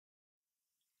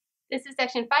This is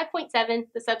section 5.7,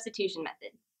 the substitution method.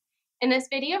 In this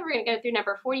video, we're going to go through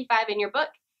number 45 in your book,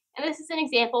 and this is an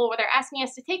example where they're asking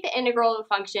us to take the integral of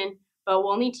a function, but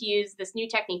we'll need to use this new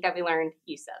technique that we learned,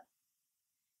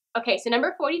 U-sub. Okay, so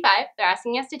number 45, they're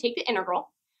asking us to take the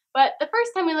integral, but the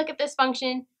first time we look at this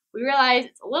function, we realize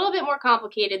it's a little bit more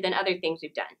complicated than other things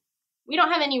we've done. We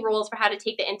don't have any rules for how to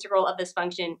take the integral of this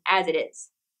function as it is.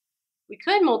 We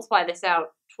could multiply this out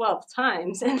 12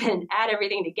 times and then add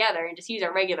everything together and just use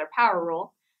our regular power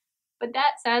rule, but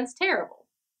that sounds terrible.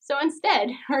 So instead,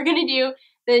 we're going to do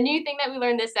the new thing that we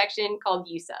learned this section called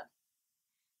U-sub.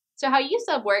 So how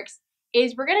U-sub works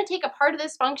is we're going to take a part of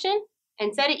this function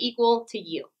and set it equal to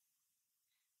U.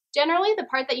 Generally, the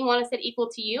part that you want to set equal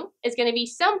to U is going to be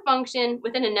some function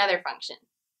within another function.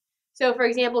 So for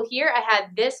example, here I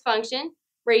have this function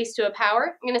raised to a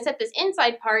power. I'm going to set this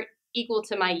inside part equal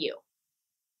to my U.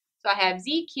 So I have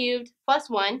z cubed plus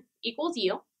 1 equals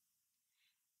u.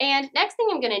 And next thing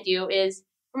I'm going to do is,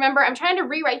 remember, I'm trying to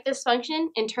rewrite this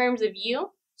function in terms of u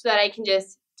so that I can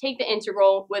just take the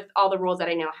integral with all the rules that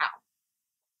I know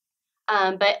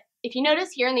how. But if you notice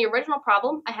here in the original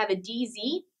problem, I have a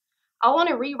dz. I'll want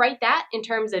to rewrite that in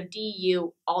terms of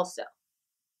du also.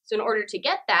 So in order to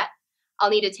get that, I'll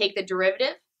need to take the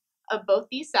derivative of both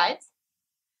these sides.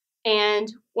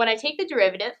 And when I take the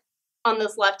derivative on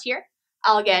this left here,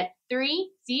 I'll get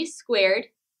 3z squared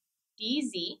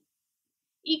dz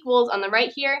equals, on the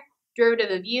right here, derivative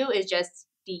of u is just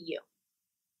du.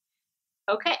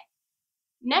 Okay,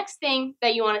 next thing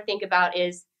that you want to think about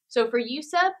is, so for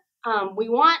u-sub, we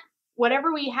want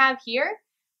whatever we have here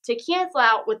to cancel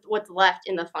out with what's left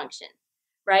in the function,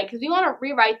 right? Because we want to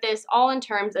rewrite this all in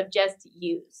terms of just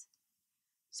u's.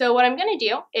 So what I'm going to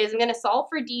do is I'm going to solve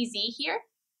for dz here,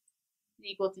 is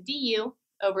equal to du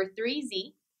over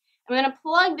 3z. I'm going to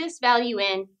plug this value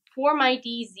in for my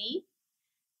dz,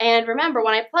 and remember,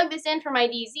 when I plug this in for my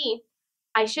dz,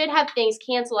 I should have things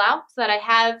cancel out so that I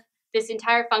have this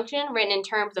entire function written in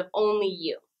terms of only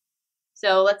u.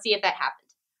 So let's see if that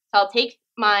happens. So I'll take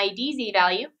my dz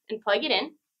value and plug it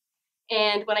in,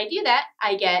 and when I do that,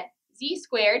 I get z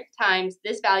squared times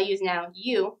this value is now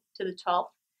u to the 12th,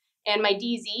 and my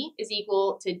dz is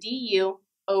equal to du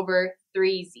over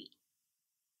 3z.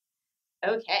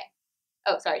 Okay.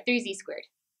 Oh, sorry, 3z squared.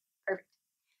 Perfect.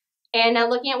 And now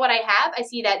looking at what I have, I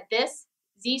see that this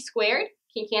z squared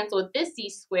can cancel with this z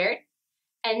squared.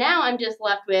 And now I'm just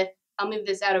left with, I'll move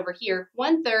this out over here,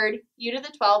 1/3 u to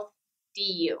the 12th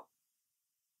du.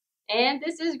 And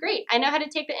this is great. I know how to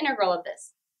take the integral of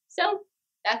this. So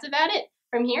that's about it.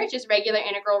 From here, it's just regular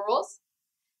integral rules.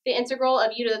 The integral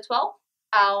of u to the 12th,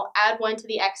 I'll add 1 to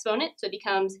the exponent, so it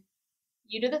becomes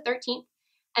u to the 13th.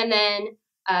 And then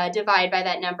divide by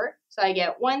that number. So I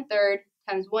get 1/3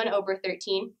 times 1 over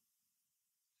 13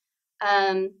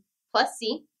 plus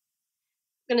c.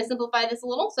 I'm going to simplify this a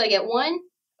little. So I get 1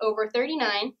 over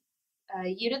 39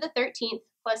 u to the 13th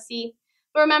plus c.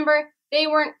 But remember, they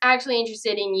weren't actually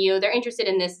interested in u. They're interested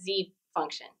in this z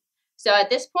function. So at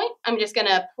this point, I'm just going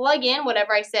to plug in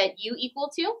whatever I set u equal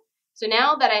to. So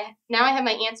now I have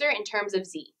my answer in terms of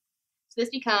z. So this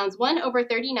becomes 1 over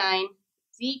 39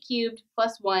 z cubed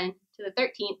plus 1 to the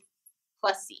 13th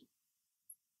plus c.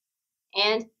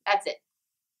 And that's it.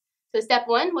 So step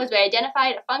 1 was we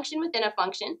identified a function within a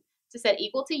function to set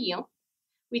equal to u.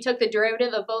 We took the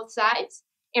derivative of both sides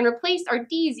and replaced our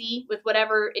dz with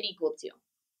whatever it equaled to.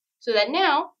 So that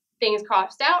now things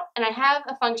crossed out and I have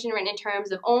a function written in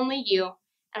terms of only u,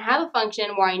 and I have a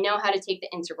function where I know how to take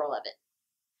the integral of it.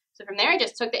 So from there I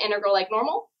just took the integral like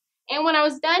normal, and when I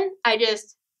was done, I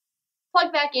just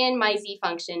plugged back in my z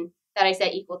function that I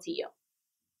set equal to u.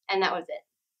 And that was it.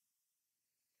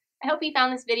 I hope you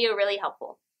found this video really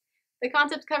helpful. The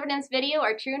concepts covered in this video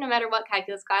are true no matter what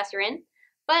calculus class you're in,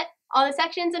 but all the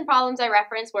sections and problems I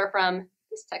referenced were from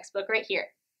this textbook right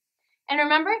here. And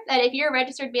remember that if you're a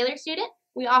registered Baylor student,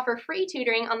 we offer free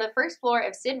tutoring on the first floor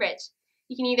of Sid Rich.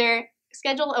 You can either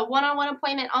schedule a one-on-one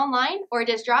appointment online or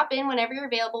just drop in whenever you're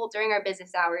available during our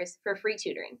business hours for free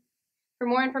tutoring. For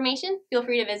more information, feel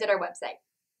free to visit our website.